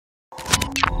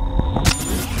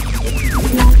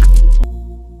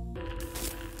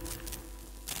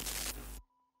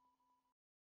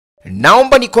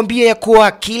Naomba nikwambie ya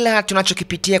kuwa kila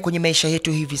tunachokipitia kwenye maisha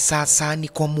yetu hivi sasa ni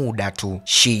kwa muda tu.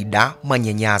 Shida,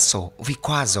 manyanyaso,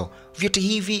 vikwazo, vyote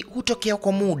hivi hutokea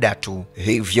kwa muda tu.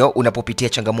 Hivyo unapopitia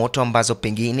changamoto ambazo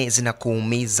pengine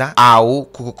zinakuumiza au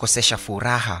kukukosesha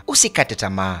furaha, usikate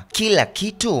tamaa. Kila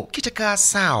kitu kitakaa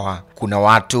sawa. Kuna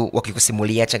watu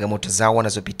wakikusimulia changamoto zao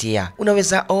wanazopitia,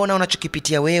 unaweza ona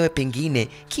unachokipitia wewe pengine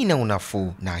kina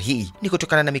unafuu, na hii ni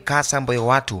kutokana na mikasa ambayo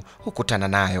watu hukutana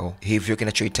nayo. Hivyo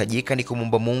kinachohitajika ni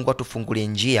kumwomba Mungu atufungulie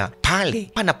njia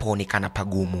pale panapoonekana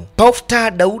pagumu.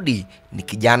 Pofta Daudi ni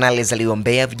kijana aliyezaliwa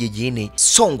Mbeya vijijini,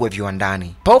 Songwe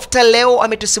viwandani. Pofta leo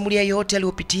ametusimulia yote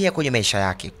aliyopitia kwenye maisha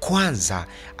yake. Kwanza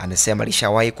anasema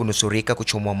alishawahi kunusurika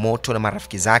kuchomwa moto na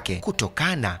marafiki zake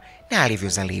kutokana na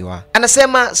alivyozaliwa.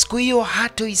 Anasema siku hiyo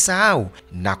hatoisahau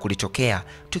na kulitokea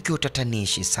tukio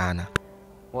tatanishi sana.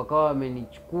 Wakawa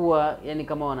wamenichukua, yani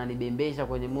kama wananibembesha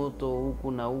kwenye moto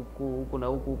huku na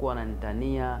huku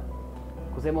wananitania.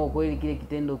 Kusema ukweli kile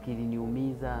kitendo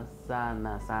kiliniumiza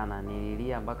sana.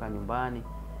 Nililia mpaka nyumbani.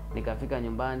 Nikafika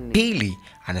nyumbani. Pili,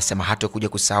 anasema hatakuja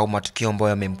kusahau matukio ambayo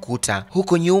yamemkuta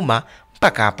huko nyuma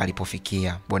mpaka hapa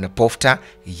alipofikia. Bwana Pofta,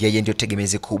 yeye ndio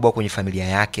tegemezi kubwa kwenye familia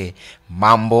yake.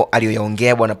 Mambo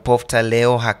aliyoyaongea Bwana Pofta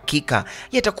leo hakika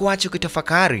yatakuacha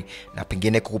ukitafakari na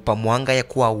pengine kukupa mwanga ya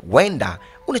kuwa huenda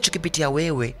unachokipitia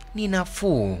wewe ni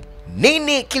nafuu.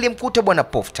 Nini kilimkuta Bwana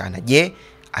Pofta, na je,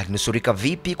 alinusurika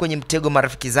vipi kwenye mtego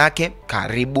marafiki zake?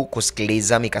 Karibu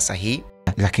kusikiliza mikasa hii.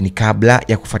 Lakini kabla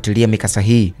ya kufuatilia mikasa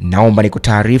hii, naomba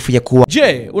nikutaarifu ya kuwa,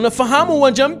 je, unafahamu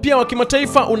uwanja mpya wa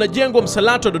kimataifa unajengwa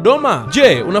Msalato Dodoma?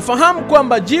 Je, unafahamu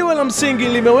kwamba jiwe la msingi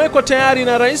limewekwa tayari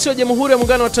na Rais wa Jamhuri ya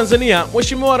Muungano wa Tanzania,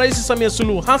 Mheshimiwa Rais Samia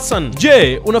Suluhu Hassan?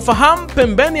 Je, unafahamu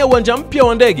pembeni ya uwanja mpya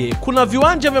wa ndege kuna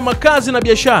viwanja vya makazi na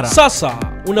biashara? Sasa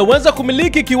unaweza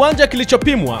kumiliki kiwanja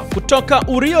kilichopimwa kutoka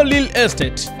Urio Real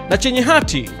Estate na chenye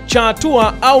hati cha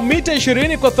hatua au mita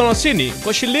 20 kwa 30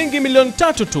 kwa shilingi milioni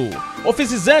 3 tu.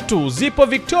 Ofisi zetu zipo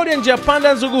Victoria, njia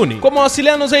panda Nzuguni. Kwa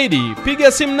mawasiliano zaidi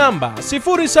piga simu namba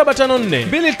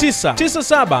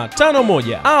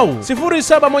 0754299751 au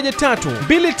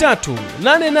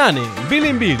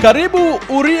 0713238822. Karibu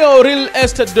Urio Real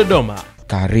Estate Dodoma.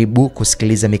 Karibu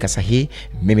kusikiliza mikasa hii.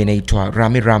 Mimi naitwa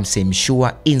Rami Ramsey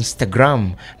Mshua,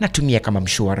 Instagram natumia kama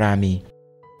Mshua Rami.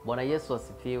 Bwana Yesu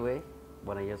asifiwe.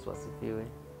 Bwana Yesu asifiwe.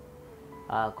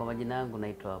 Kwa majina yangu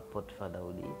naitwa Profta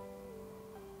Daudi.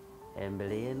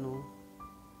 Mbele yenu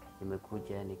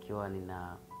nimekuja nikiwa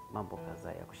nina mambo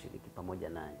kadhaa ya kushiriki pamoja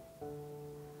nanyi.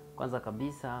 Kwanza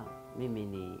kabisa, mimi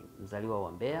ni mzaliwa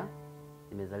wa Mbeya.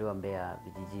 Nimezaliwa Mbeya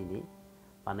vijijini,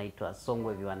 panaitwa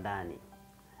Songwe viwandani.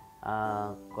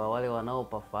 Kwa wale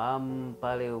wanaopafahamu,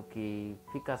 pale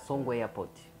ukifika Songwe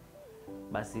Airport,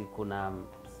 basi kuna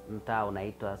mtaa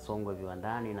unaitwa Songwe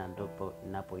viwandani, na ndipo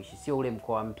ninapoishi. Sio ule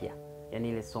mkoa mpya, yani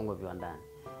ile Songwe viwandani.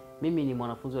 Mimi ni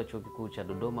mwanafunzi wa chuo kikuu cha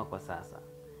Dodoma kwa sasa.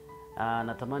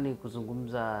 Natamani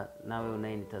kuzungumza nawe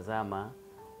unayenitazama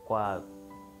kwa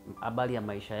habari ya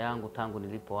maisha yangu tangu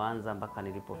nilipoanza mpaka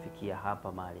nilipofikia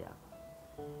hapa mahali hapa.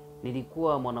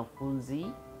 Nilikuwa mwanafunzi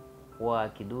wa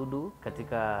kidudu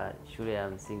katika shule ya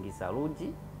msingi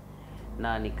Saruji,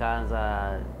 na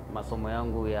nikaanza masomo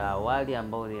yangu ya awali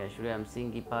ambayo ni ya shule ya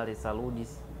msingi pale Saruji.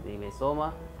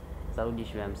 Nimesoma Saruji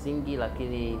shule ya msingi,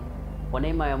 lakini kwa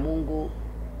neema ya Mungu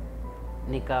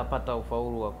nikapata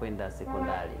ufaulu wa kwenda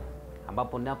sekondari,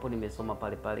 ambapo napo nimesoma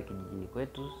pale kijijini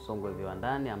kwetu Songwe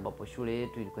viwandani, ambapo shule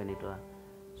yetu ilikuwa inaitwa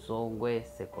Songwe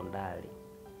Sekondari.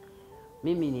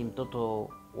 Mimi ni mtoto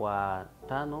wa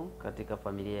 5 katika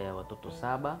familia ya watoto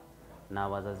 7, na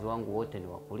wazazi wangu wote ni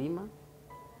wakulima.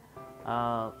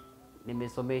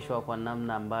 Nimesomeshwa kwa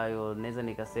namna ambayo naweza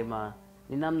nikasema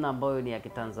ni namna ambayo ni ya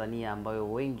Kitanzania,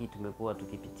 ambayo wengi tumekuwa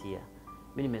tukipitia.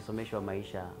 Mimi nimesomeshwa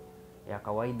maisha ya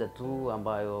kawaida tu,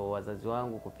 ambayo wazazi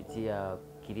wangu kupitia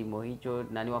kilimo hicho,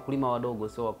 na ni wakulima wadogo,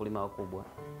 sio wakulima wakubwa.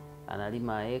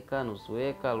 Analima eka, nusu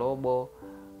eka, robo,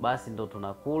 basi ndo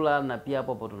tunakula, na pia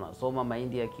hapo tunasoma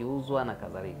mahindi yakiuzwa na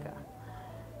kadhalika.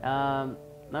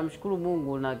 Namshukuru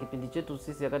Mungu, na kipindi chetu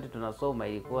sisi wakati tunasoma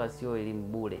ilikuwa sio elimu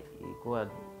bure. Ilikuwa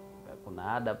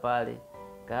kuna ada pale.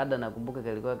 Kaada nakumbuka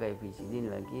kalikuwa $20,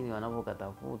 lakini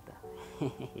wanapokatafuta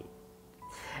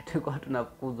tulikuwa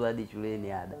tunafukuzwa hadi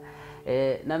shuleni ada.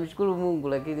 Namshukuru Mungu,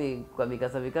 lakini kwa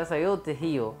mikasa yote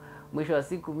hiyo, mwisho wa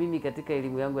siku mimi katika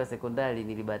elimu yangu ya sekondari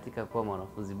nilibahatika kuwa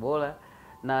mwanafunzi bora,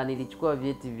 na nilichukua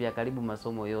vyeti vya karibu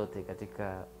masomo yote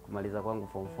katika kumaliza kwangu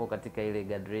form 4, katika ile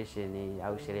graduation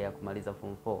au sherehe ya kumaliza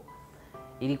form 4.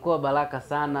 Ilikuwa baraka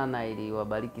sana na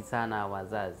iliwabariki sana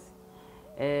wazazi.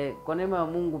 Kwa neema ya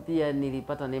Mungu pia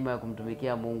nilipata neema ya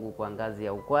kumtumikia Mungu kwa ngazi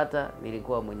ya UKWATA.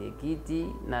 Nilikuwa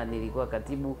mwenyekiti na nilikuwa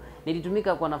katibu.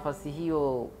 Nilitumika kwa nafasi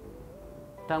hiyo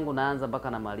tangu naanza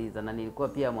mpaka namaliza, na nilikuwa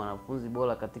pia mwanafunzi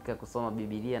bora katika kusoma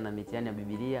Biblia na mitihani ya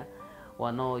Biblia.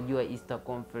 Wanaojua Easter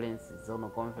Conference, Zonal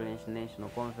Conference,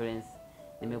 National Conference,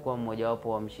 nimekuwa mmoja wapo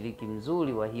wa mshiriki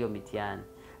mzuri wa hiyo mitihani.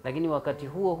 Lakini wakati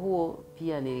huo huo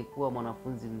pia nilikuwa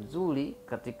mwanafunzi mzuri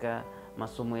katika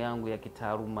masomo yangu ya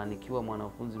kitaaluma, nikiwa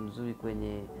mwanafunzi mzuri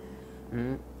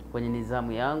kwenye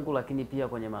nidhamu yangu, lakini pia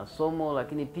kwenye masomo,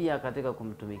 lakini pia katika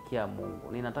kumtumikia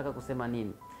Mungu. Ninataka kusema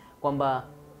nini? Kwamba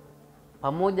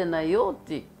pamoja na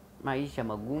yote maisha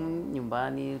magumu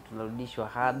nyumbani,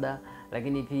 tunarudishwa ada,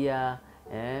 lakini pia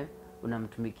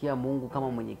unamtumikia Mungu kama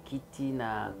mwenyekiti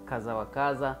na kaza wa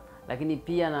kaza, lakini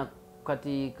pia na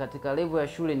katika level ya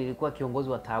shule nilikuwa kiongozi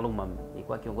wa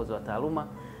taaluma.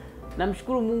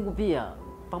 Namshukuru Mungu pia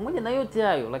pamoja na yote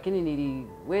hayo, lakini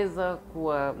niliweza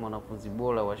kuwa mwanafunzi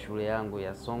bora wa shule yangu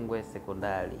ya Songwe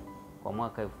Sekondari kwa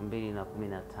mwaka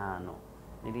 2015.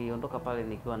 Niliondoka pale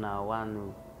nikiwa na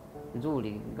wanu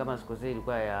nzuri, kama sikosei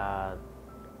ilikuwa ya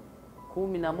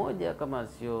 11 kama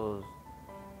sio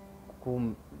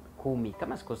 10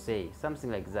 kama sikosei, something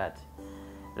like that.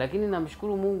 Lakini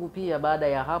namshukuru Mungu pia, baada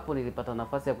ya hapo nilipata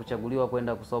nafasi ya kuchaguliwa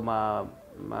kwenda kusoma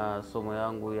masomo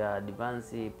yangu ya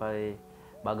advance pale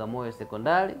Bagamoyo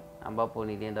Sekondari, ambapo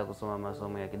nilienda kusoma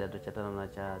masomo ya kidato cha 5 na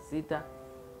cha 6.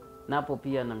 Napo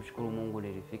pia namshukuru Mungu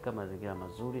nilifika mazingira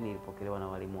mazuri, nilipokelewa na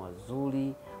walimu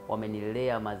wazuri,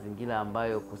 wamenilea mazingira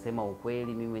ambayo kusema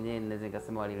ukweli mimi mwenyewe ninaweza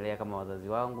nikasema walilea kama wazazi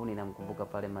wangu. Ninamkumbuka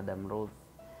pale Madam Rose,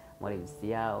 Mwalimu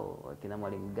Siao, wakina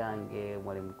Mwalimu Gange,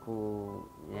 Mwalimu Mkuu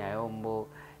Nyayombo.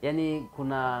 Yaani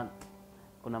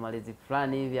kuna malezi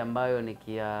fulani hivi ambayo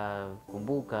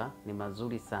nikiyakumbuka ni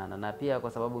mazuri sana. Na pia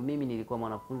kwa sababu mimi nilikuwa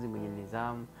mwanafunzi mwenye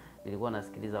nidhamu, nilikuwa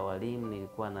nasikiliza walimu,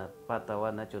 nilikuwa napata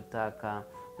wanachotaka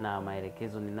na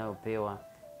maelekezo ninayopewa.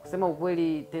 Kusema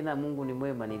ukweli tena Mungu ni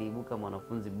mwema, niliibuka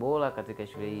mwanafunzi bora katika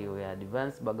shule hiyo ya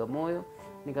Advance Bagamoyo.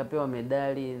 Nikapewa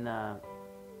medali na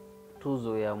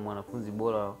tuzo ya mwanafunzi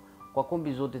bora kwa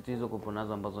kombi zote tulizokuwa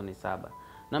nazo ambazo ni 7.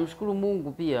 Namshukuru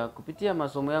Mungu pia kupitia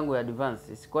masomo yangu ya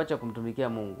advance sikuacha kumtumikia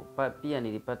Mungu. Pia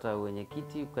nilipata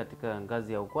wenyekiti katika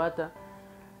ngazi ya UKWATA,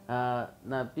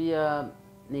 na pia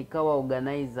nikawa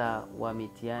organizer wa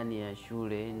mitihani ya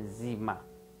shule nzima,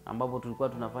 ambapo tulikuwa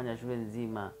tunafanya shule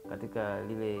nzima katika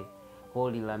lile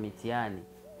holi la mitihani.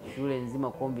 Shule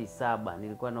nzima kombi 7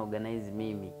 nilikuwa na organize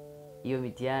mimi. Hiyo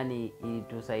mitihani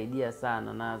ilitusaidia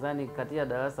sana, na nadhani katika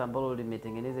darasa ambalo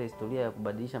limetengeneza historia ya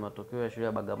kubadilisha matokeo ya shule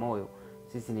ya Bagamoyo,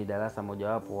 sisi ni darasa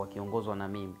mojawapo wakiongozwa na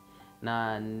mimi.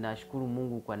 Na nashukuru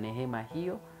Mungu kwa neema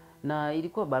hiyo, na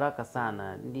ilikuwa baraka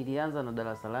sana. Nilianza na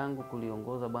darasa langu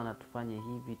kuliongoza, bwana tufanye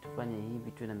hivi,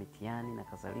 tuwe na mitihani na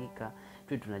kadhalika.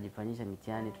 Tuwe tunajifanyisha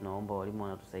mitihani, tunaomba walimu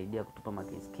wanatusaidia kutupa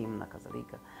marking scheme na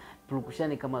kadhalika.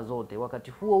 Tulipushani kama zote.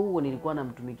 Wakati huo nilikuwa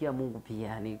namtumikia Mungu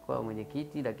pia. Nilikuwa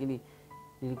mwenyekiti, lakini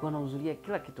nilikuwa nahudhuria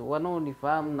kila kitu.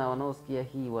 Wanaonifahamu na wanaosikia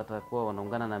hii watakuwa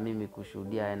wanaungana na mimi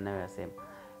kushuhudia haya ninayoyasema.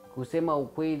 Kusema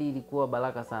ukweli ilikuwa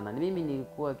baraka sana. Mimi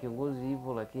nilikuwa kiongozi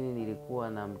hivyo, lakini nilikuwa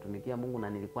namtumikia Mungu na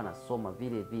nilikuwa nasoma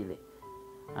vile vile.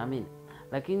 Amin.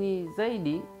 Lakini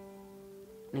zaidi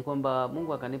ni kwamba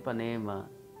Mungu akanipa neema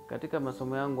katika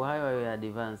masomo yangu hayo ya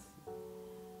advance.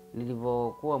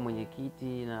 Nilivyokuwa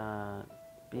mwenyekiti na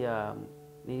pia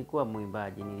nilikuwa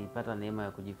mwimbaji, nilipata neema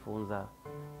ya kujifunza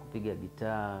kupiga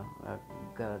gitaa,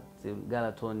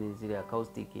 galatoni zile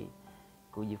acoustic,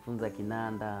 kujifunza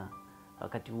kinanda.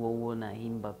 Wakati huo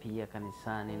naimba pia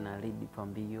kanisani na lead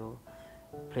pambio,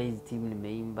 praise team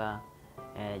nimeimba,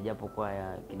 japo kwa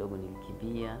ya kidogo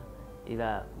nilikimbia,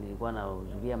 ila nilikuwa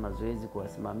nahudhuria mazoezi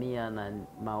kuwasimamia na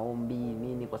maombi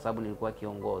nini, kwa sababu nilikuwa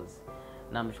kiongozi.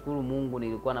 Namshukuru Mungu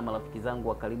nilikuwa na marafiki zangu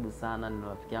wa karibu sana. Ni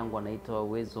rafiki yangu anaitwa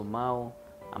Uwezo Mao,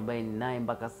 ambaye ni naye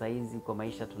mpaka saizi kwa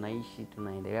maisha tunaishi,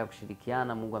 tunaendelea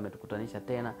kushirikiana. Mungu ametukutanisha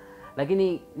tena.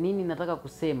 Lakini nini nataka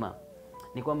kusema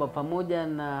ni kwamba pamoja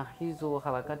na hizo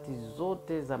harakati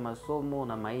zote za masomo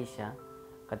na maisha,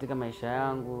 katika maisha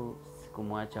yangu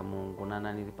sikumwacha Mungu,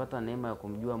 na nilipata neema ya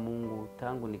kumjua Mungu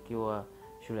tangu nikiwa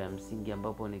shule ya msingi,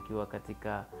 ambapo nikiwa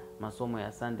katika masomo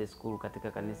ya Sunday School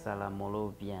katika kanisa la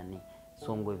Moravian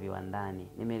Songwe Viwandani.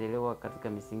 Nimelelewa katika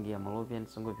misingi ya Moravian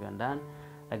Songwe Viwandani,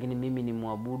 lakini mimi ni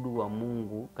muabudu wa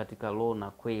Mungu katika roho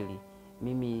na kweli.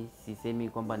 Mimi sisemi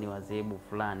kwamba ni wazehebu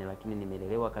fulani, lakini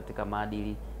nimelelewa katika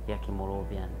maadili ya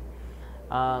Kimoravian.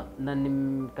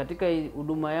 Na katika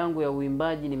huduma yangu ya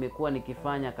uimbaji nimekuwa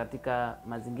nikifanya katika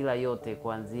mazingira yote,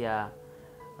 kuanzia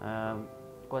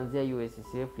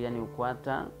USCF yani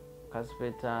UKWATA,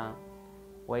 Kaspeta,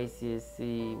 YCSC,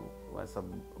 wa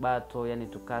Sabato, yani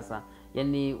tukasa.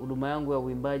 Yani huduma yangu ya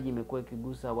uimbaji imekuwa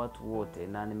ikigusa watu wote,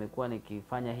 na nimekuwa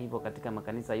nikifanya hivyo katika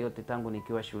makanisa yote tangu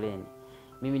nikiwa shuleni.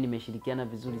 Mimi nimeshirikiana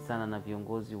vizuri sana na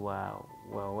viongozi wa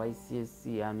YCS,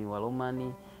 yani wa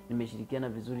Romani. Nimeshirikiana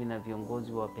vizuri na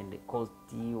viongozi wa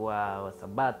Pentecosti, wa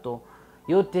Sabato.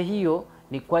 Yote hiyo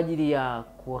ni kwa ajili ya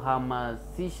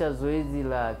kuhamasisha zoezi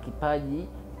la kipaji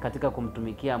katika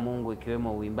kumtumikia Mungu,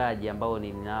 ikiwemo uimbaji ambao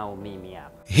ninao mimi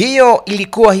hapa. Hiyo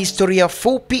ilikuwa historia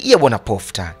fupi ya bwana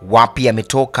Pofta, wapi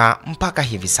ametoka mpaka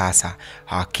hivi sasa.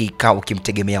 Hakika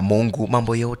ukimtegemea Mungu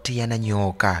mambo yote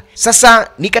yananyooka.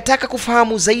 Sasa nikataka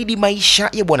kufahamu zaidi maisha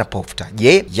ya bwana Pofta.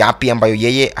 Je, yapi ambayo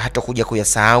yeye hatakuja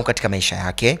kuyasahau katika maisha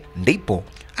yake? Ndipo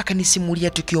akanisimulia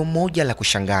tukio moja la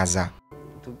kushangaza.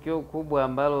 Tukio kubwa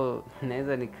ambalo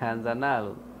naweza nikaanza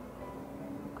nalo,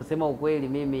 kusema ukweli,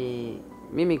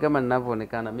 mimi kama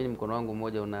ninavyoonekana, mimi mkono wangu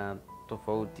mmoja una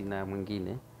tofauti na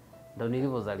mwingine, ndio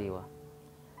nilivyozaliwa.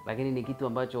 Lakini ni kitu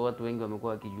ambacho watu wengi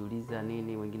wamekuwa wakijiuliza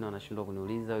nini, wengine wanashindwa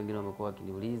kuniuliza, wengine wamekuwa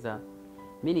wakiniuliza.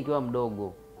 Mimi nikiwa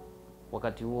mdogo,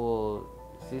 wakati huo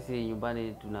sisi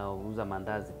nyumbani tunauza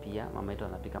mandazi pia, mama yetu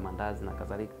anapika mandazi na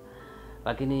kadhalika.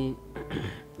 Lakini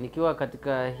nikiwa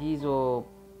katika hizo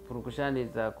purukushani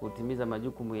za kutimiza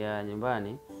majukumu ya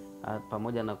nyumbani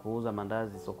pamoja na kuuza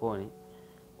mandazi sokoni,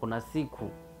 kuna siku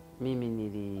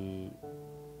mimi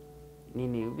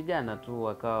vijana tu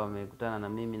wakawa wamekutana na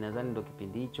mimi. Nadhani ndio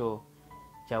kipindi hicho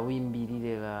cha wimbi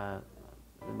lile la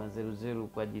mazeruzeru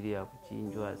kwa ajili ya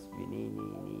kuchinjwa sijui nini.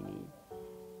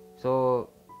 So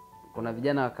kuna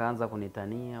vijana wakaanza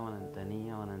kunitania,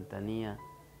 wananitania.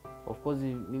 Of course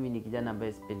mimi ni kijana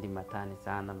ambaye sipendi matani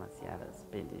sana, masiara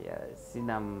sipendi,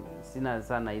 sina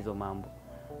sana hizo mambo.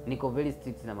 Niko very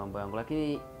strict na mambo yangu.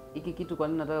 Lakini hiki kitu kwa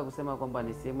nini nataka kusema kwamba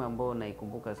ni sehemu ambayo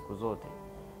naikumbuka siku zote,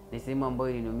 ni sehemu ambayo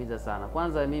iliniumiza sana.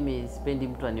 Kwanza mimi sipendi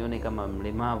mtu anione kama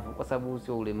mlemavu, kwa sababu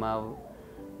sio ulemavu.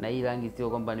 Na hii rangi sio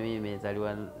kwamba mimi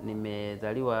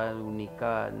nimezaliwa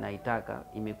nikaa naitaka,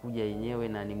 imekuja yenyewe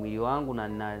na ni mwili wangu na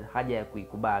nina haja ya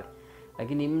kuikubali.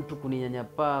 Lakini mtu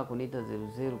kuninyanyapaa, kuniita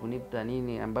zeruzeru, kuniita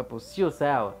nini ambapo sio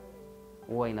sawa,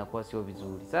 huwa inakuwa sio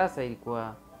vizuri. Sasa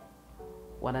ilikuwa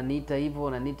wananiita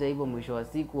hivyo, mwisho wa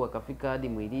siku wakafika hadi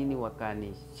mwilini,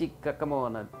 wakanishika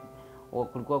kama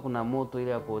kulikuwa kuna moto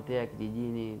ile ya kuotea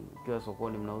kijijini, ukiwa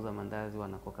sokoni mnauza mandazi,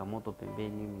 wanakoka moto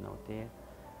pembeni mnaotea.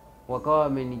 Wakawa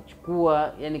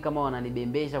wamenichukua, yani kama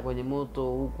wananibembesha kwenye moto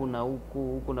huku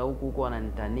na huku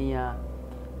wananitania.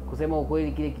 Kusema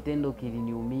ukweli, kile kitendo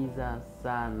kiliniumiza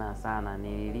sana.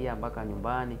 Nililia mpaka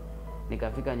nyumbani.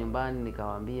 Nikafika nyumbani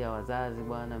nikawaambia wazazi,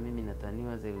 bwana mimi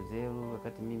nataniwa zeruzeru,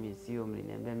 wakati mimi sio,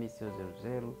 mliniambia mimi sio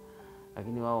zeruzeru,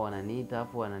 lakini wao wananiita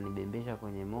afu wananibembesha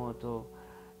kwenye moto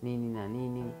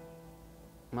nini.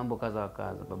 Mambo kaza.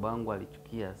 Babangu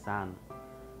alichukia sana.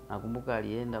 Nakumbuka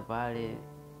alienda pale,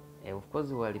 of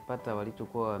course walipata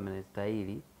walichokuwa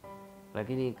wamenistahili.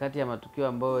 Lakini kati ya matukio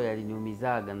ambayo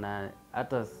yaliniumizaga, na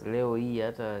hata leo hii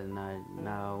hata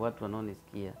na watu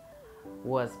wanaonisikia,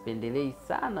 huwa sipendelei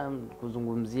sana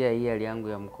kuzungumzia hii hali yangu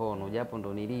ya mkono, japo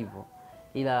ndo nilivyo.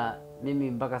 Ila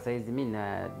mimi mpaka saizi mimi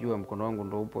najua mkono wangu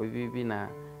ndo upo hivi na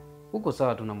uko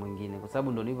sawa tu na mwingine, kwa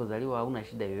sababu ndo nilivyozaliwa. Hauna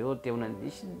shida yoyote,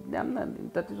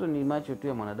 tatizo ni macho tu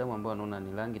ya mwanadamu ambao anaona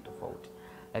ni rangi tofauti.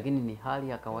 Lakini ni hali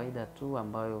ya kawaida tu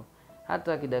ambayo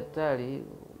hata kidaktari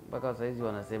mpaka saizi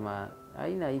wanasema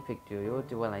haina effect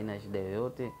yoyote wala haina shida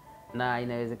yoyote, na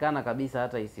inawezekana kabisa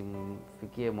hata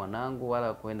isimfikie mwanangu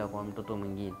wala kwenda kwa mtoto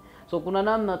mwingine. So kuna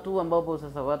namna tu ambapo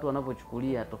sasa watu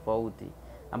wanapochukulia tofauti,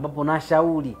 ambapo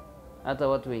nashauri hata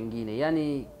watu wengine,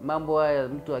 yani mambo haya,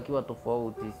 mtu akiwa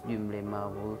tofauti, sijui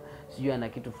mlemavu, sijui ana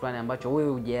kitu fulani ambacho wewe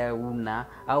hujaona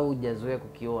au hujazoea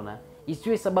kukiona,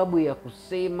 isiwe sababu ya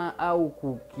kusema au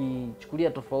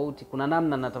kukichukulia tofauti. Kuna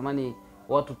namna natamani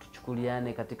watu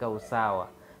tuchukuliane katika usawa.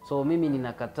 So mimi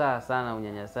ninakataa sana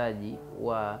unyanyasaji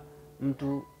wa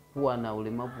mtu kuwa na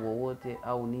ulemavu wowote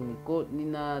au nini. Kwa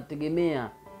ninategemea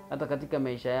hata katika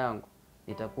maisha yangu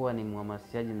nitakuwa ni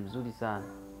mhamasishaji mzuri sana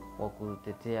wa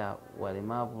kutetea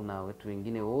walemavu na watu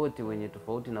wengine wote wenye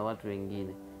tofauti na watu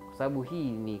wengine, kwa sababu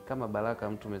hii ni kama baraka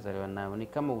mtu umezaliwa nayo, ni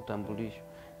kama utambulisho,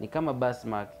 ni kama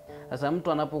birthmark. Sasa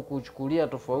mtu anapokuchukulia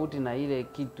tofauti na ile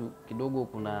kitu kidogo,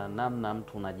 kuna namna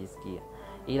mtu unajisikia.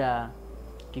 Ila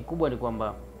kikubwa ni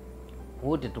kwamba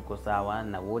wote tuko sawa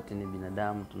na wote ni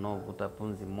binadamu tunaovuta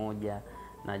pumzi moja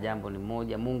na jambo ni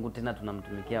moja, Mungu tena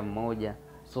tunamtumikia mmoja.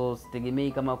 So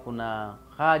sitegemei kama kuna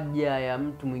haja ya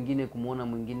mtu mwingine kumuona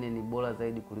mwingine ni bora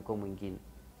zaidi kuliko mwingine,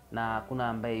 na hakuna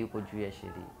ambaye yuko juu ya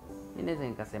sheria. Ninaweza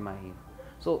nikasema hivyo.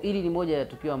 So hili ni moja ya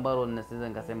tukio ambalo ninaweza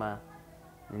nikasema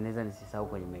ninaweza nisisahau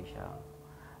kwenye maisha yangu.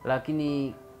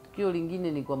 Lakini tukio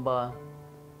lingine ni kwamba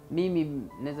mimi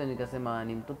naweza nikasema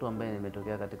ni mtoto ambaye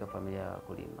nimetokea katika familia ya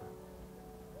wakulima.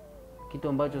 Kitu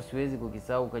ambacho siwezi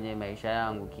kukisahau kwenye maisha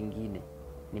yangu kingine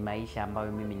ni maisha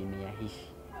ambayo mimi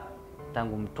nimeyaishi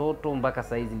tangu mtoto mpaka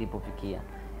saa hizi nilipofikia.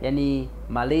 Yaani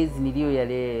malezi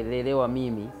niliyoyalelewa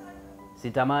mimi,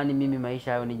 sitamani mimi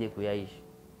maisha hayo nije kuyaishi.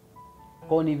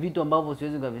 Kwa ni vitu ambavyo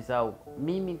siwezi kuvisahau.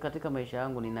 Mimi katika maisha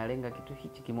yangu ninalenga kitu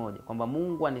hichi kimoja, kwamba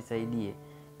Mungu anisaidie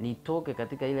nitoke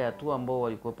katika ile hatua ambao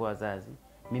walikuwepo wazazi,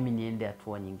 mimi niende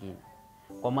hatua nyingine.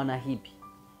 Kwa maana hipi?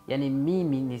 Yaani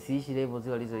mimi nisiishi level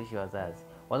zile walizoishi wazazi.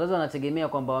 Wazazi wanategemea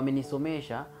kwamba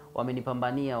wamenisomesha,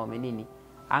 wamenipambania, wamenini,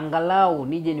 angalau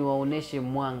nije niwaoneshe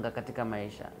mwanga katika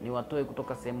maisha, niwatoe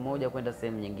kutoka sehemu moja kwenda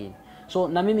sehemu nyingine. So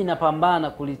na mimi napambana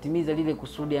kulitimiza lile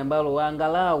kusudi ambalo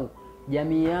angalau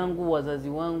jamii yangu, wazazi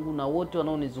wangu na wote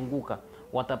wanaonizunguka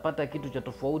watapata kitu cha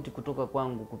tofauti kutoka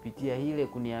kwangu kupitia ile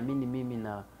kuniamini mimi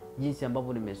na jinsi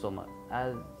ambavyo nimesoma.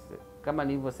 Kama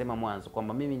nilivyosema mwanzo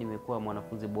kwamba mimi nimekuwa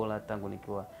mwanafunzi bora tangu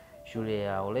nikiwa shule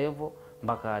ya O-level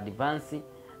mpaka advance,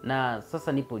 na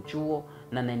sasa nipo chuo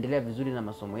na naendelea vizuri na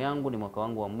masomo yangu. Ni mwaka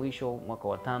wangu wa mwisho, mwaka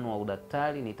wa 5 wa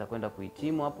udaktari, nitakwenda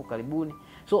kuhitimu hapo karibuni.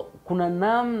 So kuna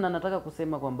namna nataka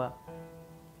kusema kwamba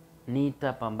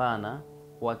nitapambana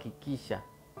kuhakikisha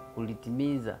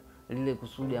kulitimiza lile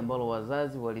kusudi ambalo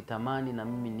wazazi walitamani na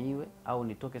mimi niwe au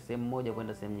nitoke sehemu moja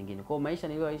kwenda sehemu nyingine. Kwa maisha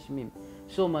niliyoishi mimi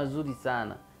sio mazuri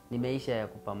sana, ni maisha ya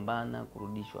kupambana,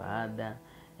 kurudishwa ada,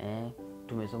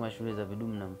 tumesoma shule za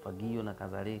vidumu na mfagio na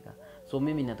kadhalika. So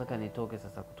mimi nataka nitoke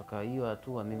sasa kutoka hiyo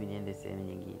hatua, mimi niende sehemu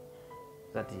nyingine.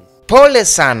 Pole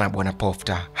sana bwana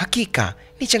Pofta, hakika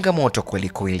ni changamoto kweli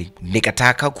kweli.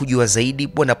 Nikataka kujua zaidi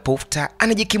bwana Pofta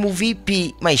anajikimu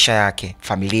vipi maisha yake,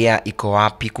 familia iko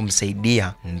wapi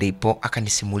kumsaidia, ndipo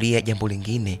akanisimulia jambo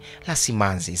lingine la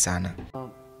simanzi sana.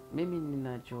 Mimi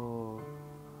ninachokiona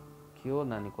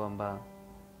ni kwamba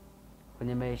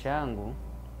kwenye maisha yangu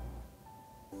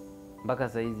mpaka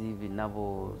saa hizi hivi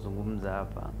ninavyozungumza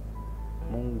hapa,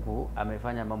 Mungu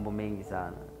amefanya mambo mengi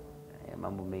sana,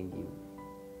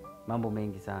 mambo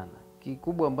mengi sana.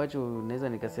 Kikubwa ambacho naweza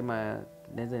nikasema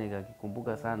naweza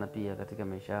nikakikumbuka sana pia katika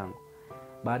maisha yangu,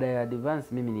 baada ya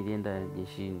advance mimi nilienda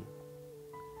jeshini.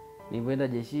 Nilipoenda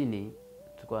jeshini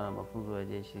tulikuwa na mafunzo ya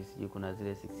jeshi, sijui kuna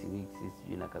zile 6 weeks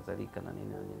sijui na kadhalika na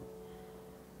nini.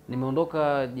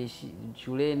 Nimeondoka jeshi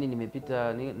shuleni,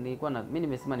 nimepita, nilikuwa na mimi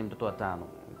nimesema ni mtoto wa 5.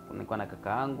 Nilikuwa na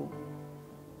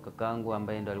kakaangu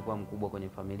ambaye ndo alikuwa mkubwa kwenye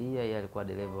familia, yeye alikuwa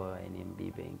dereva wa NMB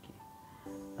benki.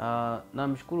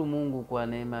 Namshukuru Mungu kwa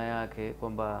neema yake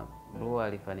kwamba bro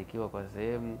alifanikiwa kwa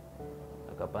sehemu,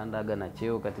 akapanda na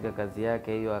cheo katika kazi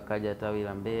yake hiyo, akaja tawi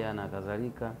la Mbeya na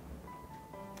kadhalika.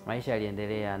 Maisha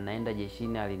yaliendelea, naenda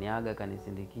jeshini, aliniaga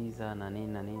kanisindikiza na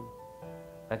nini.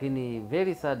 Lakini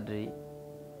very sadly,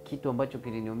 kitu ambacho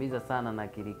kiliniumiza sana na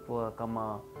kilikuwa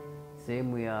kama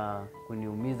sehemu ya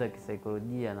kuniumiza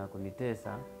kisaikolojia na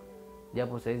kunitesa,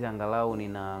 japo saizi angalau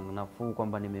nina nafuu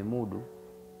kwamba nimemudu.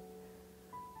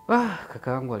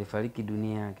 Kaka yangu alifariki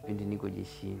dunia kipindi niko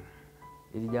jeshini.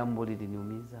 Hili jambo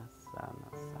liliniumiza sana.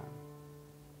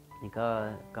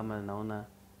 Nikawa kama naona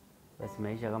basi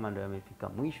maisha kama ndio yamefika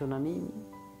mwisho na mimi,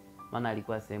 maana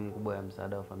alikuwa sehemu kubwa ya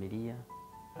msaada wa familia,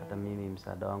 hata mimi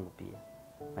msaada wangu pia.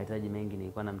 Mahitaji mengi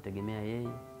nilikuwa namtegemea yeye,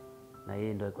 na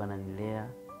yeye ndio alikuwa ananilea,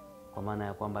 kwa maana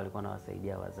ya kwamba alikuwa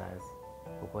anawasaidia wazazi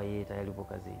kwa kuwa yeye tayari yupo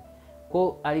kazini.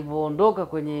 Kwa alipoondoka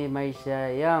kwenye maisha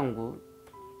yangu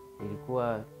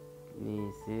ilikuwa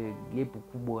ni gap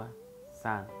kubwa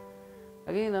sana.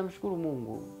 Lakini namshukuru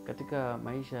Mungu katika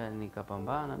maisha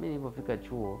nikapambana. Mimi nilipofika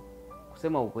chuo,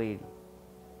 kusema ukweli,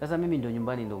 sasa mimi ndio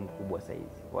nyumbani ndio mkubwa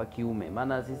saizi wa kiume.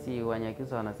 Maana sisi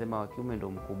Wanyakyusa wanasema wa kiume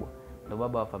ndio mkubwa, ndio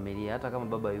baba wa familia. Hata kama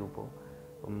baba yupo,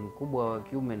 mkubwa wa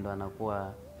kiume ndio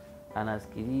anakuwa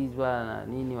anasikilizwa na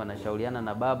nini, wanashauriana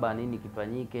na baba nini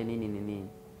kifanyike nini.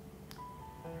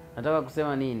 Nataka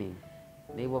kusema nini?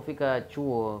 Nilipofika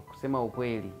chuo, kusema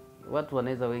ukweli, watu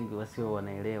wanaweza wengi wasio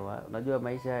wanaelewa. Unajua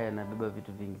maisha haya yanabeba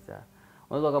vitu vingi sana.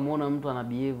 Unaweza kumuona mtu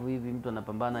anabehave hivi, mtu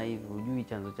anapambana hivi, hujui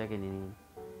chanzo chake ni nini.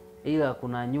 Ila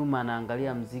kuna nyuma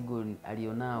anaangalia mzigo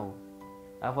alionao.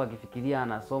 Alafu akifikiria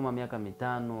anasoma miaka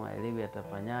 5, haelewi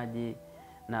atafanyaje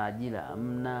na ajira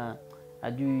hamna,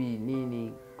 hajui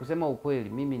nini. Kusema ukweli,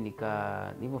 mimi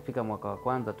nilipofika mwaka wa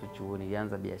kwanza tu chuo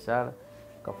nilianza biashara,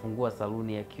 kafungua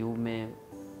saluni ya kiume.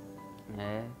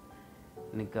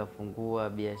 Nikafungua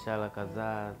biashara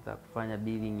kadhaa za kufanya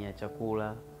billing ya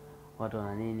chakula watu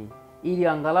na nini, ili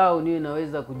angalau niwe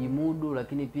naweza kujimudu,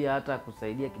 lakini pia hata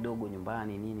kusaidia kidogo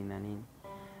nyumbani nini.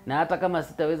 Na hata kama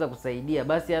sitaweza kusaidia,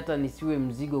 basi hata nisiwe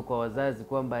mzigo kwa wazazi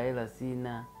kwamba hela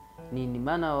sina nini.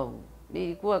 Maana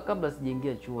nilikuwa kabla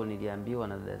sijaingia chuo niliambiwa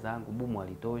na dada zangu bumu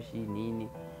halitoshi nini.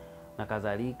 na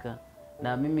kadhalika.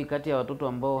 Na mimi kati ya watoto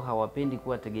ambao hawapendi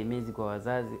kuwa tegemezi kwa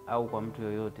wazazi au kwa mtu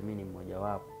yoyote, mimi ni mmoja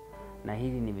wapo. Na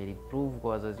hili nimeliprove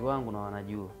kwa wazazi wangu na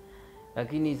wanajua.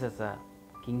 Lakini sasa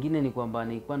kingine ni kwamba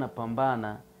nilikuwa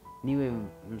napambana niwe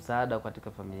msaada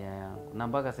katika familia yangu. Na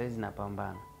mpaka sasa hizi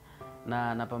napambana.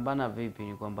 Na napambana vipi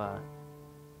ni kwamba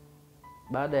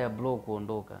baada ya bro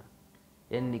kuondoka,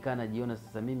 yani nikaa najiona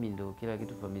sasa mimi ndio kila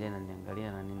kitu, familia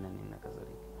inaniangalia na nini na nini na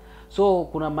kadhalika. So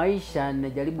kuna maisha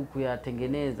ninajaribu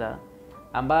kuyatengeneza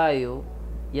ambayo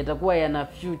yatakuwa yana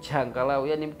future angalau,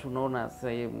 yani mtu unaona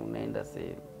sehemu unaenda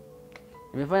sehemu.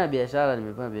 Nimefanya biashara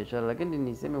lakini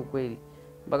niseme ukweli,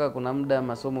 mpaka kuna muda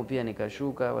masomo pia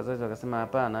nikashuka, wazazi wakasema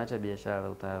hapana, acha biashara,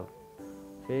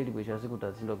 utafeli, mwisho wa siku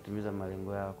utashindwa kutimiza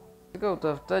malengo yako. Katika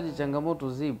utafutaji changamoto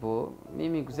zipo.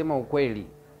 Mimi kusema ukweli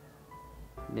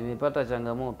nimepata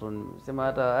changamoto, sema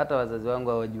hata wazazi wangu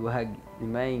hawajuagi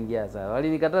nimeingia sawa.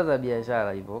 Walinikataza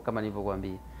biashara hivyo kama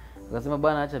nilivyokuambia. Wakasema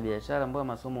bwana, acha biashara, mbona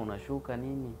masomo unashuka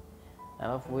nini?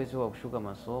 Alafu wewe sio wa kushuka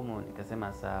masomo.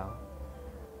 Nikasema sawa.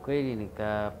 Kweli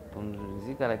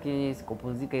nikapumzika, lakini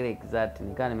sikupumzika ile exact.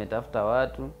 Nikaa nimetafuta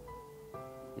watu,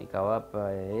 nikawapa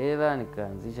hela,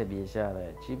 nikaanzisha biashara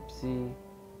ya chipsi.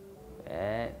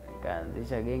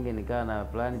 Nikaanzisha genge, nikaa na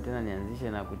plani tena nianzishe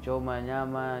na kuchoma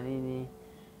nyama nini.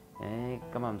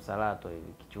 Kama msalato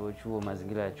hivi, chuo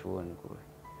mazingira ya chuoni kule.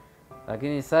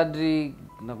 Lakini sadri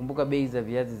nakumbuka bei za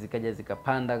viazi zikaja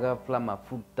zikapanda ghafla,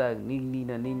 mafuta nini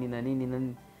na nini na nini na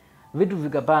nini. Vitu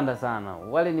vikapanda sana.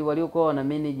 Wale ni waliokuwa wana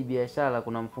manage biashara,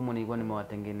 kuna mfumo nilikuwa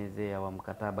nimewatengenezea wa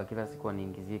mkataba, kila siku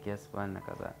waniingizie kiasi fulani na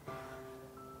kadhaa.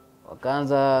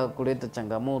 Wakaanza kuleta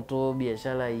changamoto,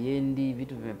 biashara haiendi,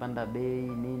 vitu vimepanda bei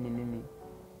nini.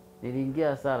 Niliingia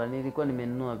hasara. Nilikuwa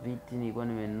nimenunua viti, nilikuwa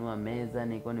nimenunua meza,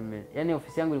 yani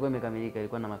ofisi yangu ilikuwa imekamilika,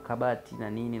 ilikuwa na makabati na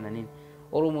nini.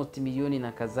 Almost milioni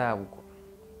na kadhaa huko.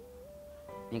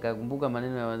 Nikakumbuka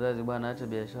maneno ya wazazi, bwana acha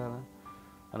biashara,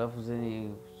 alafu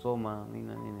zeni soma nini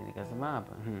na nini. Nikasema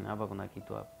hapa kuna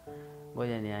kitu hapa,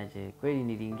 ngoja niache. Kweli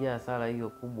niliingia hasara hiyo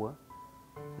kubwa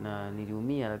na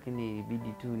niliumia, lakini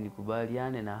ilibidi tu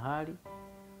nikubaliane na hali.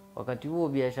 Wakati huo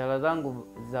biashara zangu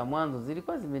za mwanzo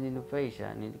zilikuwa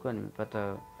zimeninufaisha.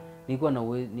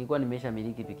 Nilikuwa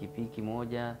nimeshamiliki pikipiki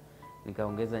moja,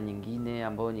 nikaongeza nyingine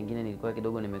ambayo nilikuwa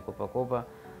kidogo nimekopa.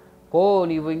 Kwa hiyo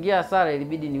nilipoingia hasara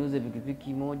ilibidi niuze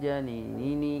pikipiki moja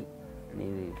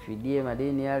nifidie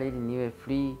madeni yale ili niwe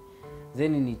free.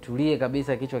 Then nitulie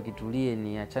kabisa, kichwa kitulie,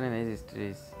 niachane na hizo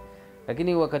stress.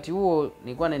 Lakini wakati huo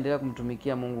nilikuwa naendelea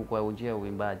kumtumikia Mungu kwa njia ya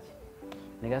uimbaji.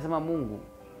 Nikasema, Mungu,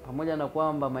 pamoja na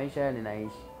kwamba maisha haya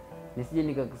ninaishi, nisije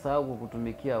nikakusahau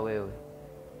kukutumikia wewe.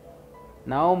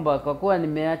 Naomba kwa kuwa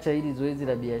nimeacha hili zoezi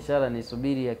la biashara,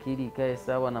 nisubiri akili ikae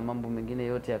sawa na mambo mengine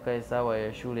yote yakae sawa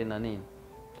ya shule na nini.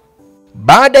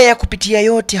 Baada ya kupitia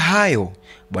yote hayo,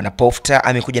 Bwana Pofta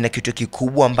amekuja na kitu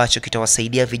kikubwa ambacho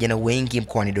kitawasaidia vijana wengi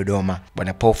mkoani Dodoma.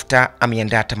 Bwana Pofta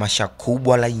ameandaa tamasha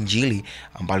kubwa la Injili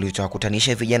ambalo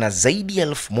litawakutanisha vijana zaidi ya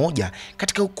 1000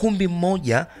 katika ukumbi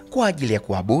mmoja kwa ajili ya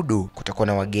kuabudu. Kutakuwa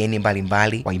na wageni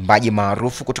mbalimbali, waimbaji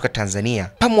maarufu kutoka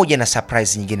Tanzania, pamoja na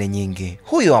surprise nyingine nyingi.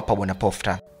 Huyo hapa Bwana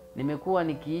Pofta. Nimekuwa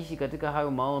nikiishi katika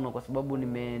hayo maono kwa sababu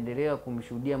nimeendelea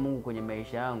kumshuhudia Mungu kwenye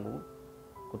maisha yangu.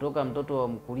 Kutoka mtoto wa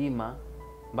mkulima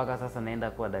mpaka sasa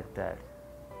naenda kuwa daktari.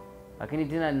 Lakini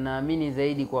tena ninaamini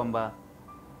zaidi kwamba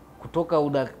kutoka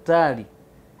udaktari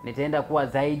nitaenda kuwa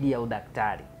zaidi ya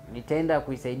udaktari. Nitaenda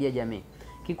kuisaidia jamii.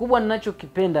 Kikubwa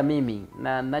ninachokipenda mimi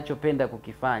na ninachopenda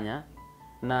kukifanya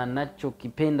na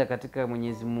ninachokipenda katika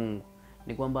Mwenyezi Mungu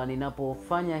ni kwamba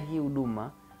ninapofanya hii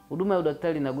huduma ya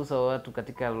udaktari inagusa watu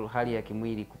katika hali ya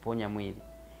kimwili, kuponya mwili.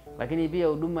 Lakini pia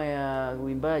huduma ya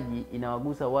uimbaji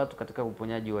inawagusa watu katika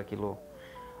uponyaji wa kiroho.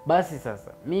 Basi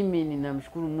sasa mimi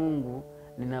ninamshukuru Mungu,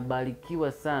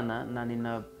 ninabarikiwa sana na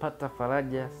ninapata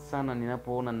faraja sana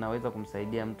ninapoona ninaweza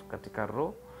kumsaidia mtu katika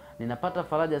roho. Ninapata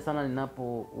faraja sana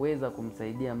ninapoweza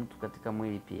kumsaidia mtu katika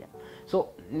mwili pia. So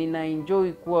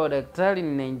ninaenjoy kuwa daktari,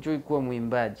 ninaenjoy kuwa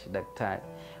muimbaji daktari.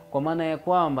 Kwa maana ya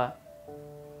kwamba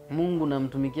Mungu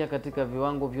namtumikia katika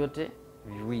viwango vyote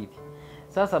viwili.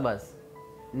 Sasa basi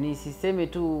nisiseme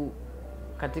tu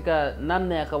katika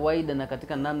namna ya kawaida na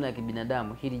katika namna ya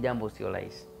kibinadamu, hili jambo sio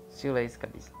rahisi. Sio rahisi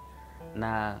kabisa.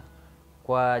 Na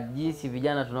kwa jinsi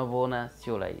vijana tunavyoona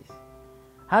sio rahisi.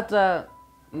 Hata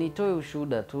nitoe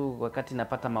ushuhuda tu, wakati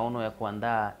napata maono ya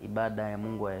kuandaa ibada ya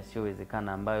Mungu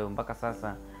yasiyowezekana ambayo mpaka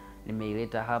sasa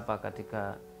nimeileta hapa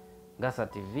katika Ngasa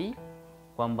TV,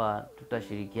 kwamba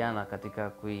tutashirikiana katika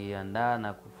kuiandaa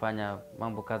na kufanya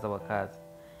mambo kadha wa kadha.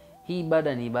 Hii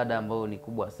ibada ni ibada ambayo ni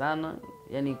kubwa sana.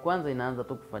 Yaani kwanza inaanza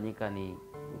tu kufanyika ni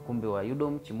ukumbi wa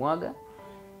UDOM Chimwaga,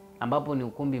 ambapo ni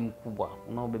ukumbi mkubwa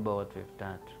unaobeba watu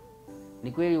 3000.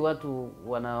 Ni kweli watu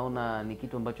wanaona ni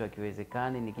kitu ambacho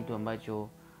hakiwezekani, ni kitu ambacho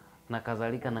na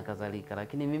kadhalika,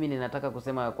 lakini mimi ninataka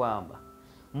kusema kwamba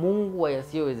Mungu wa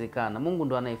yasiyowezekana, Mungu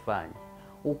ndo anayefanya.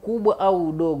 Ukubwa au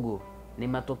udogo ni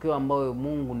matokeo ambayo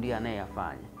Mungu ndiye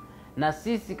anayeyafanya. Na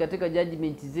sisi katika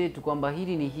judgment zetu kwamba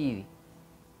hili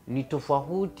ni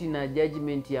tofauti na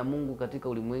judgment ya Mungu katika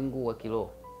ulimwengu wa kiroho.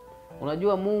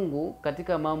 Unajua Mungu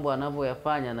katika mambo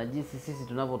anavyoyafanya na jinsi sisi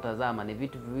tunavyotazama ni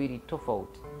vitu viwili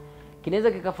tofauti.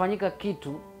 Kinaweza kikafanyika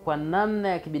kitu kwa namna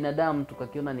ya kibinadamu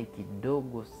tukakiona ni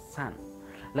kidogo sana,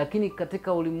 lakini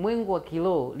katika ulimwengu wa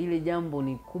kiroho lile jambo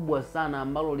ni kubwa sana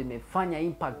ambalo limefanya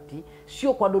impact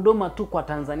sio kwa Dodoma tu, kwa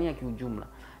Tanzania kiujumla.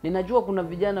 Ninajua kuna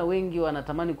vijana wengi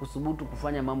wanatamani kusubutu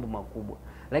kufanya mambo makubwa,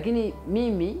 lakini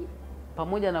mimi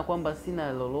pamoja na kwamba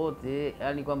sina lolote,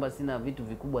 yani kwamba sina vitu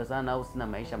vikubwa sana au sina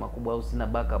maisha makubwa au sina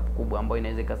backup kubwa ambayo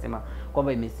inaweza ikasema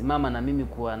kwamba imesimama na mimi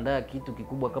kuandaa kitu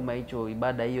kikubwa kama hicho,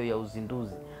 ibada hiyo ya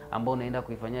uzinduzi ambao naenda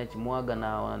kuifanyia Chimwaga,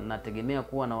 na nategemea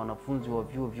kuwa na wanafunzi wa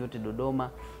vyuo vyote Dodoma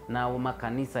na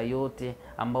makanisa yote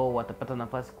ambao watapata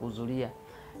nafasi kuhudhuria.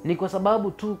 Ni kwa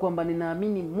sababu tu kwamba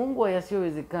ninaamini Mungu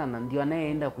yasiyowezekana ndio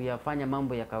anayeenda kuyafanya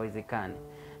mambo yakawezekane.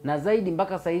 Na zaidi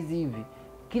mpaka saa hizi hivi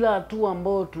kila hatua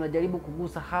ambayo tunajaribu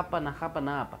kugusa hapa na hapa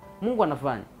na hapa, Mungu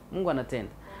anafanya, Mungu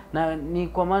anatenda. Na ni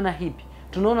kwa maana hipi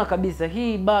tunaona kabisa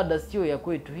hii ibada sio ya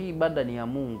kwetu, hii ibada ni ya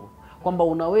Mungu. Kwamba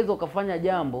unaweza ukafanya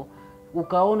jambo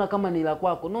ukaona kama ni la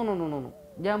kwako. No.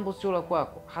 Jambo sio la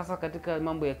kwako, hasa katika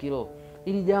mambo ya kiroho.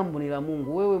 Hili jambo ni la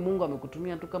Mungu. Wewe Mungu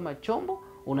amekutumia tu kama chombo,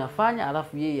 unafanya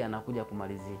alafu yeye anakuja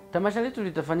kumalizia. Tamasha letu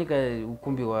litafanyika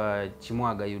ukumbi wa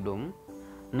Chimwaga UDOM,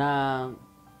 na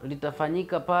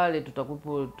litafanyika pale,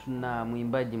 tutakupo tuna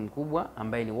mwimbaji mkubwa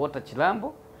ambaye ni Water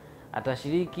Chilambo.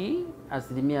 Atashiriki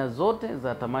asilimia zote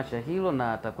za tamasha hilo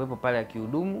na atakuwepo pale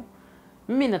akihudumu.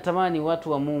 Mimi natamani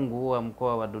watu wa Mungu wa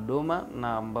mkoa wa Dodoma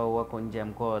na ambao wako nje ya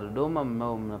mkoa wa Dodoma,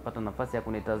 ambao mnapata nafasi ya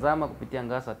kunitazama kupitia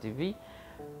Ngasa TV,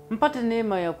 mpate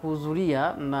neema ya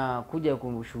kuhudhuria na kuja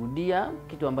kushuhudia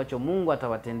kitu ambacho Mungu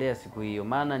atawatendea siku hiyo,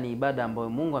 maana ni ibada ambayo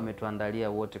Mungu ametuandalia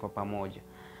wote kwa pamoja.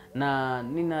 Na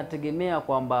ninategemea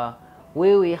kwamba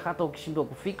wewe hata ukishindwa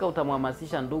kufika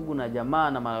utamhamasisha ndugu na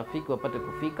jamaa na marafiki wapate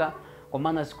kufika, kwa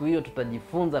maana siku hiyo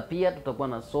tutajifunza pia, tutakuwa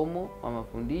na somo wa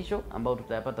mafundisho ambao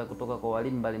tutayapata kutoka kwa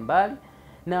walimu mbalimbali,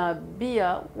 na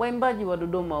pia waimbaji wa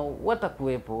Dodoma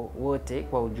watakuwepo wote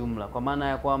kwa ujumla, kwa maana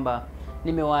ya kwamba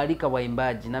nimewaalika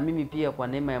waimbaji, na mimi pia kwa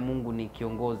neema ya Mungu ni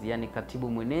kiongozi, yani katibu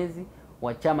mwenezi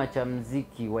wa chama cha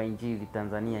muziki wa Injili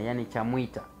Tanzania, yani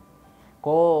CHAMWITA.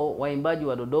 Kwa waimbaji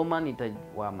wa Dodoma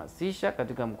nitawahamasisha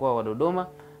katika mkoa wa Dodoma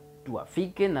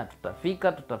tuwafike, na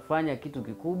tutafika, tutafanya kitu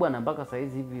kikubwa, na mpaka saa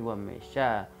hizi hivi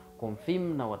wamesha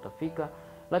confirm na watafika.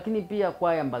 Lakini pia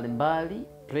kwaya mbalimbali,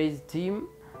 praise team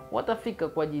watafika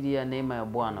kwa ajili ya neema ya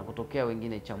Bwana, kutokea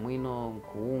wengine Chamwino,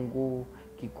 Mkuungu,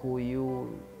 Kikuyu,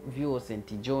 vyuo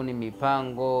St. John,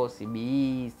 Mipango,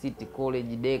 CBE, City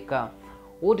College, Deka.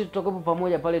 Wote tutakuwa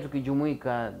pamoja pale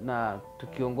tukijumuika na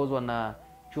tukiongozwa na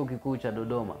Chuo Kikuu cha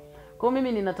Dodoma. Kwa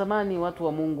mimi ninatamani watu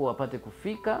wa Mungu wapate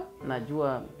kufika,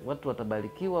 najua watu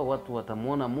watabarikiwa, watu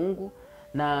watamuona Mungu,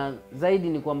 na zaidi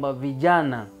ni kwamba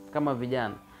vijana kama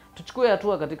vijana tuchukue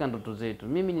hatua katika ndoto zetu.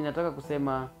 Mimi ninataka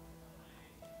kusema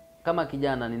kama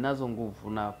kijana ninazo nguvu,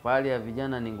 na fahari ya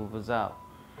vijana ni nguvu zao.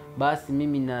 Basi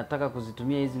mimi nataka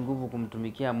kuzitumia hizi nguvu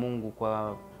kumtumikia Mungu,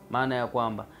 kwa maana ya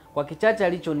kwamba kwa kichache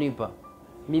alichonipa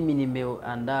mimi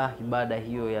nimeandaa ibada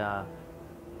hiyo ya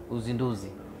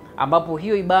uzinduzi, ambapo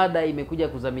hiyo ibada imekuja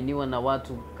kudhaminiwa na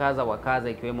watu kaza wa kaza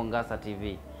ikiwemo Ngasa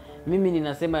TV. Mimi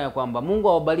ninasema ya kwamba Mungu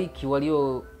awabariki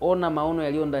walioona maono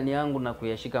yaliyo ndani yangu na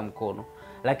kuyashika mkono.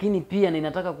 Lakini pia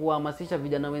ninataka kuwahamasisha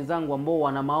vijana wenzangu ambao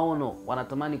wana maono,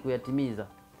 wanatamani kuyatimiza.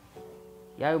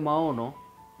 Yayo maono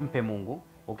mpe Mungu,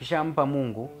 ukishampa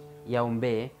Mungu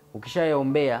yaombee,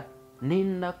 ukishayaombea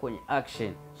nenda kwenye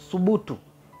action, subutu,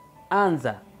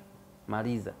 anza,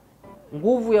 maliza.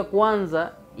 Nguvu ya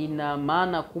kuanza ina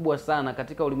maana kubwa sana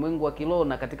katika ulimwengu wa kiroho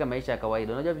na katika maisha ya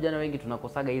kawaida. Unajua vijana wengi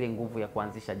tunakosaga ile nguvu ya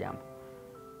kuanzisha jambo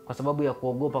kwa sababu ya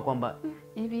kuogopa kwamba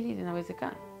hivi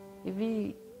linawezekana,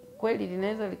 hivi kweli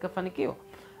linaweza likafanikiwa.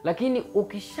 Lakini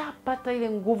ukishapata ile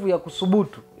nguvu ya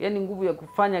kusubutu, yani nguvu ya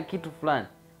kufanya kitu fulani,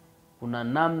 kuna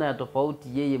namna ya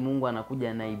tofauti, yeye Mungu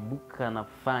anakuja anaibuka,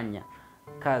 anafanya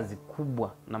kazi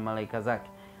kubwa na malaika zake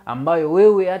ambayo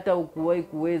wewe hata ukuwahi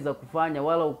kuweza kufanya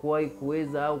wala ukuwahi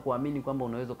kuweza au kuamini kwamba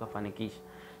unaweza kufanikisha.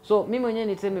 So mimi mwenyewe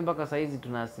niseme mpaka saa hizi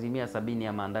tuna 70%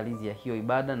 ya maandalizi ya hiyo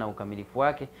ibada na ukamilifu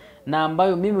wake, na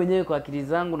ambayo mimi mwenyewe kwa akili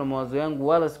zangu na mawazo yangu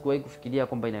wala sikuwahi kufikiria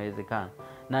kwamba inawezekana.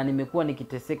 Na nimekuwa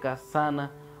nikiteseka sana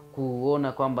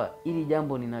kuona kwamba ili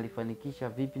jambo ninalifanikisha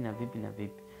vipi na vipi na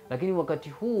vipi. lakini wakati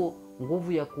huo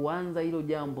nguvu ya kuanza hilo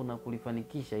jambo na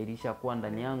kulifanikisha ilishakuwa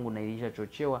ndani yangu na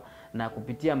ilishachochewa na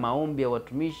kupitia maombi ya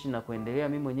watumishi na kuendelea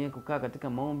mimi mwenyewe kukaa katika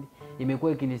maombi,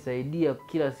 imekuwa ikinisaidia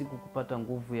kila siku kupata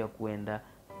nguvu ya kuenda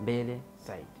mbele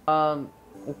zaidi.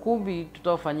 Ukumbi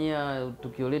tutaofanyia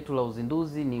tukio letu la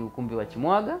uzinduzi ni ukumbi wa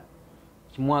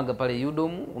Chimwaga pale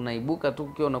UDOM. Unaibuka tu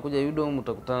ukiwa unakuja UDOM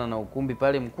utakutana na ukumbi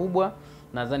pale mkubwa.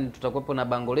 Nadhani tutakuwepo na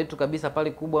bango letu kabisa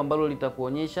pale kubwa ambalo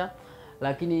litakuonyesha.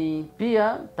 Lakini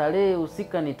pia tarehe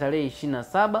husika ni tarehe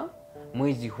 27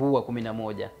 mwezi huu wa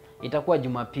 11. Itakuwa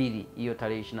Jumapili hiyo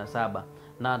tarehe 27.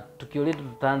 Na tukio letu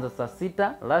tutaanza saa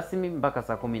 6 rasmi mpaka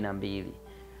saa 12.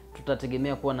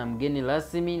 Tutategemea kuwa na mgeni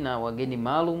rasmi na wageni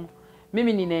maalum.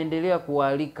 Mimi ninaendelea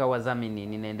kuwaalika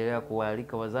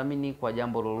wadhamini kwa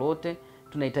jambo lolote.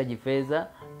 Tunahitaji fedha.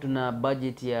 Tuna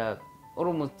budget ya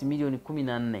almost milioni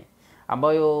 14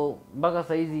 ambayo mpaka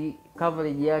saa hizi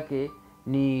coverage yake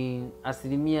ni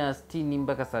 60%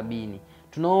 mpaka 70%.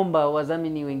 Tunaomba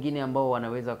wadhamini wengine ambao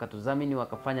wanaweza wakatudhamini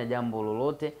wakafanya jambo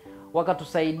lolote,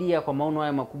 wakatusaidia kwa maono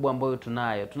haya makubwa ambayo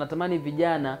tunayo. Tunatamani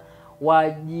vijana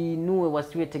wajinue,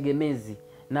 wasiwe tegemezi.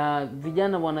 Na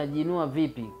vijana wanajiinua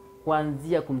vipi?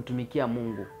 Kuanzia kumtumikia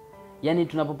Mungu. Yaani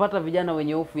tunapopata vijana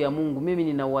wenye hofu ya Mungu, mimi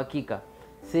nina uhakika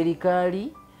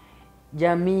serikali,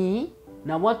 jamii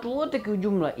na watu wote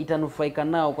kiujumla itanufaika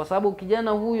nao, kwa sababu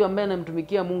kijana huyu ambaye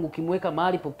anamtumikia Mungu kimweka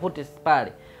mahali popote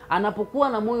pale, anapokuwa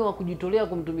na moyo wa kujitolea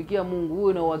kumtumikia Mungu,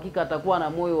 huyo na uhakika atakuwa na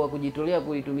moyo wa kujitolea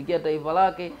kuitumikia taifa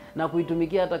lake na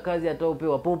kuitumikia hata kazi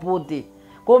ataopewa popote.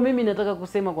 Kwa hiyo mimi nataka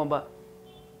kusema kwamba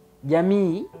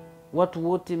jamii, watu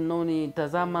wote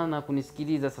mnaonitazama na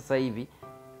kunisikiliza sasa hivi,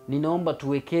 ninaomba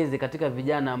tuwekeze katika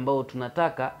vijana ambao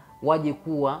tunataka waje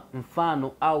kuwa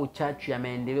mfano au chachu ya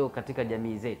maendeleo katika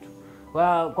jamii zetu.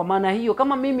 Kwa maana hiyo,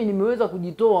 kama mimi nimeweza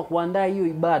kujitoa kuandaa hiyo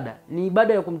ibada, ni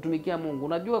ibada ya kumtumikia Mungu.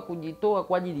 Unajua kujitoa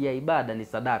kwa ajili ya ibada ni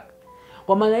sadaka.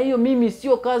 Kwa maana hiyo mimi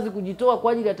sio kazi kujitoa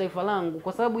kwa ajili ya taifa langu,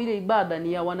 kwa sababu ile ibada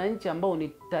ni ya wananchi ambao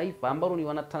ni taifa, ambao ni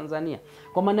wana Tanzania.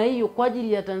 Kwa maana hiyo kwa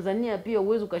ajili ya Tanzania pia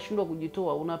uwezo ukashindwa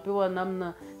kujitoa. Unapewa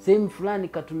namna sehemu fulani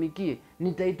katumikie.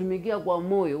 Nitaitumikia kwa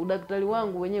moyo. Udaktari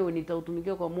wangu wenyewe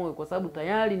nitautumikia kwa moyo, kwa sababu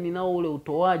tayari ninao ule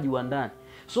utoaji wa ndani.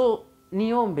 So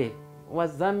niombe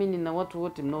wadhamini na watu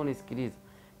wote mnaonisikiliza,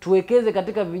 tuwekeze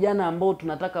katika vijana ambao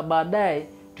tunataka baadaye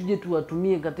tuje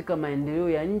tuwatumie katika maendeleo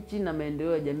ya nchi na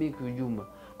maendeleo ya jamii kwa ujumla.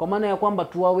 Kwa maana ya kwamba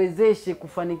tuwawezeshe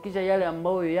kufanikisha yale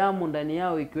ambayo yamo ndani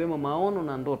yao, ikiwemo maono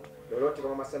na ndoto. Lolote kwa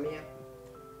Mama Samia?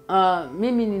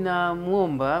 Mimi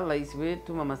ninamuomba rais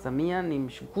wetu Mama Samia,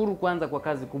 nimshukuru kwanza kwa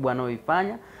kazi kubwa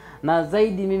anayoifanya, na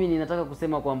zaidi mimi ninataka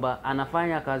kusema kwamba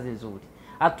anafanya kazi nzuri.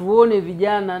 Atuone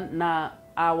vijana na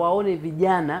awaone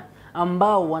vijana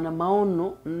ambao wana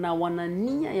maono na wana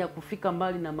nia ya kufika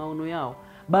mbali na maono yao,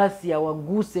 basi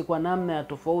awaguse kwa namna ya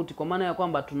tofauti, kwa maana ya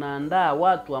kwamba tunaandaa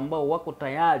watu ambao wako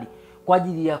tayari kwa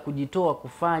ajili ya kujitoa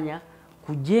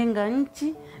kujenga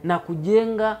nchi na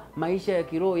kujenga maisha ya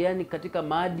kiroho, yani katika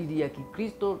maadili ya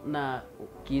Kikristo na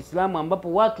Kiislamu,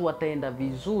 ambapo watu wataenda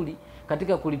vizuri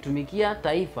katika kulitumikia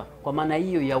taifa kwa maana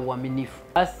hiyo ya uaminifu.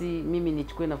 Basi mimi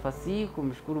nichukue nafasi hii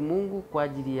kumshukuru Mungu kwa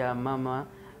ajili ya Mama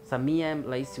Samia,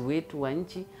 rais wetu wa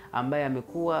nchi, ambaye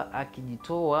amekuwa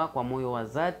akijitoa kwa moyo wa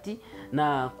dhati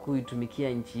na kuitumikia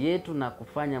nchi yetu na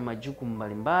kufanya majukumu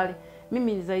mbalimbali.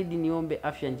 Mimi zaidi niombe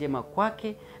afya njema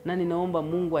kwake, na ninaomba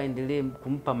Mungu aendelee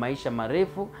kumpa maisha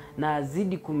marefu na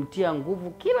azidi kumtia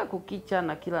nguvu kila kukicha,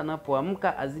 na kila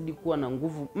anapoamka azidi kuwa na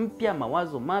nguvu mpya,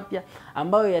 mawazo mapya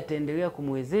ambayo yataendelea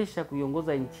kumwezesha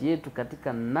kuiongoza nchi yetu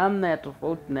katika namna ya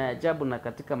tofauti na ajabu, na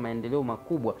katika maendeleo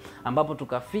makubwa, ambapo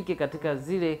tukafike katika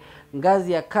zile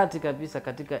ngazi ya kati kabisa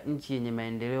katika nchi yenye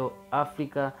maendeleo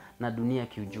Afrika na dunia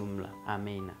kiujumla.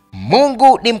 Amina.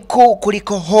 Mungu ni mkuu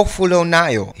kuliko hofu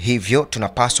ulionayo, hivyo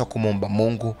tunapaswa kumwomba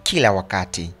Mungu kila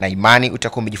wakati. Na imani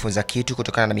utakuwa umejifunza kitu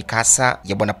kutokana na mikasa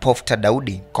ya bwana Profta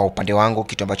Daudi. Kwa upande wangu,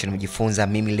 kitu ambacho nimejifunza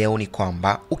mimi leo ni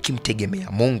kwamba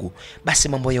ukimtegemea Mungu, basi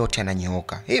mambo yote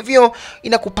yananyooka. Hivyo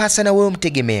inakupasa na wewe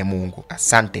mtegemee Mungu.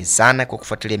 Asante sana kwa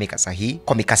kufuatilia mikasa hii.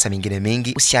 Kwa mikasa mingine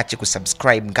mingi, usiache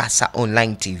kusubscribe Ngasa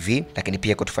Online TV, lakini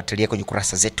pia kutufuatilia kwenye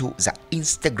kurasa zetu za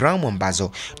Instagram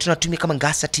ambazo tunatumia kama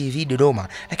Ngasa TV Dodoma,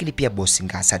 lakini pia Boss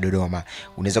Ngasa Dodoma.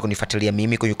 Unaweza kunifuatilia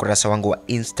mimi kwenye kurasa wangu wa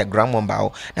Instagram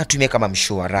ambao natumia kama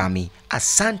Mshua Rami.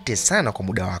 Asante sana kwa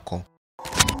muda wako.